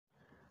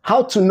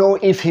How to know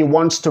if he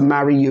wants to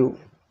marry you.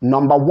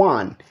 Number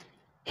one,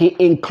 he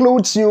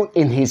includes you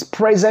in his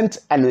present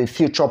and in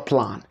future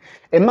plan.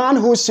 A man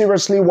who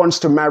seriously wants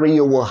to marry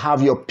you will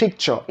have your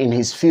picture in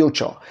his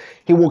future.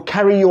 He will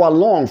carry you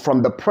along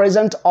from the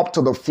present up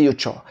to the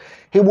future.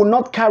 He will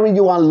not carry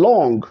you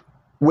along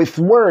with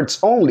words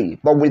only,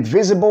 but with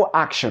visible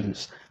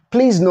actions.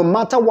 Please, no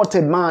matter what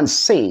a man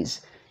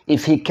says,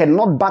 if he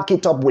cannot back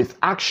it up with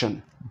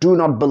action, do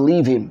not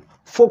believe him.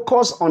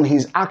 Focus on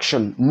his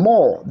action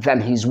more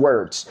than his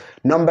words.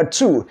 Number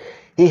two,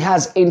 he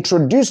has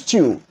introduced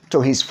you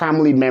to his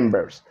family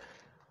members.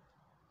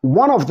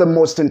 One of the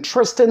most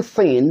interesting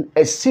things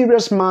a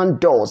serious man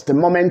does the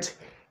moment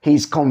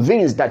he's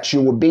convinced that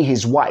you will be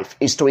his wife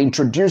is to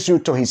introduce you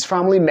to his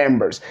family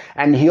members,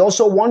 and he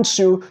also wants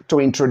you to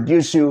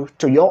introduce you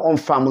to your own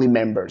family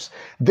members.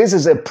 This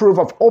is a proof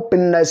of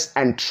openness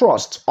and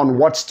trust on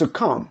what's to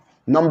come.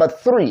 Number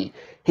three,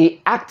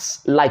 he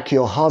acts like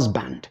your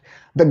husband.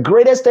 The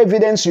greatest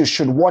evidence you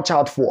should watch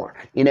out for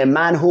in a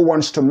man who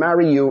wants to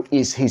marry you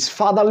is his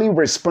fatherly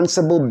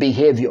responsible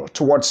behavior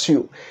towards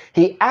you.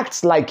 He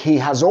acts like he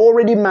has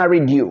already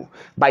married you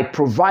by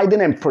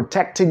providing and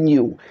protecting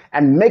you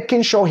and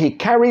making sure he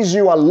carries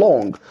you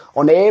along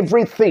on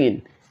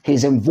everything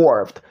he's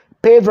involved.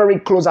 Pay very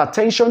close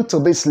attention to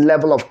this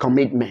level of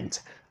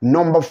commitment.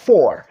 Number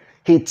four,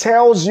 he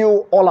tells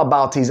you all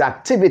about his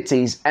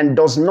activities and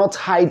does not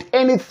hide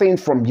anything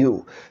from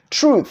you.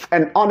 Truth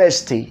and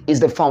honesty is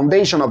the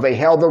foundation of a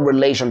healthy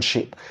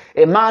relationship.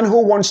 A man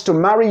who wants to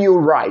marry you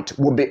right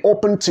will be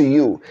open to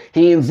you.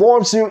 He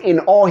involves you in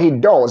all he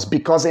does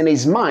because in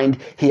his mind,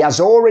 he has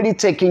already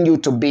taken you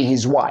to be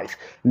his wife.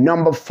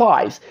 Number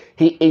five,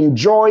 he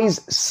enjoys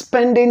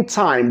spending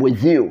time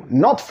with you,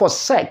 not for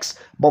sex,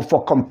 but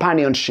for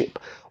companionship.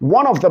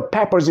 One of the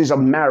purposes of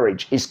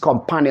marriage is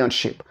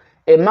companionship.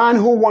 A man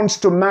who wants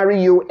to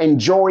marry you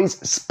enjoys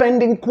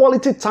spending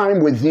quality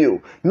time with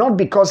you, not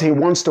because he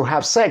wants to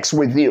have sex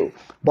with you,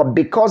 but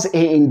because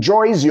he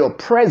enjoys your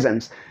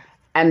presence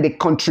and the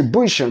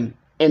contribution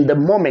in the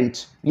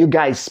moment you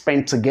guys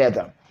spend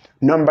together.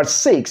 Number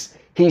six,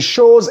 he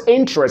shows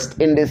interest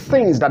in the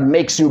things that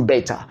makes you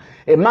better.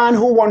 A man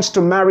who wants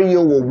to marry you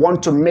will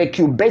want to make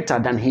you better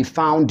than he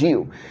found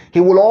you.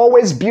 He will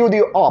always build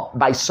you up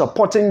by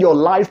supporting your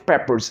life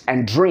purpose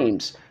and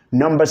dreams.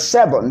 Number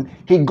seven,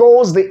 he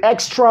goes the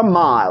extra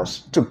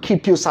miles to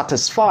keep you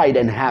satisfied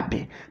and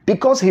happy.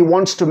 Because he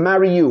wants to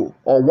marry you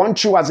or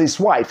wants you as his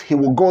wife, he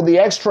will go the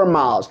extra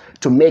miles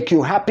to make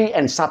you happy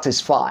and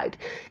satisfied.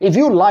 If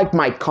you like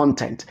my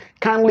content,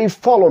 kindly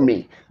follow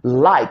me,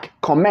 like,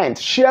 comment,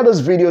 share this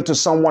video to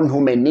someone who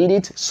may need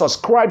it,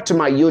 subscribe to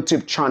my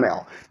YouTube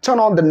channel, turn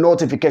on the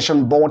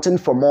notification button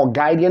for more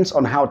guidance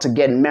on how to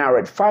get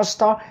married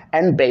faster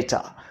and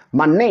better.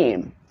 My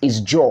name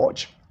is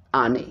George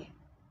Ani.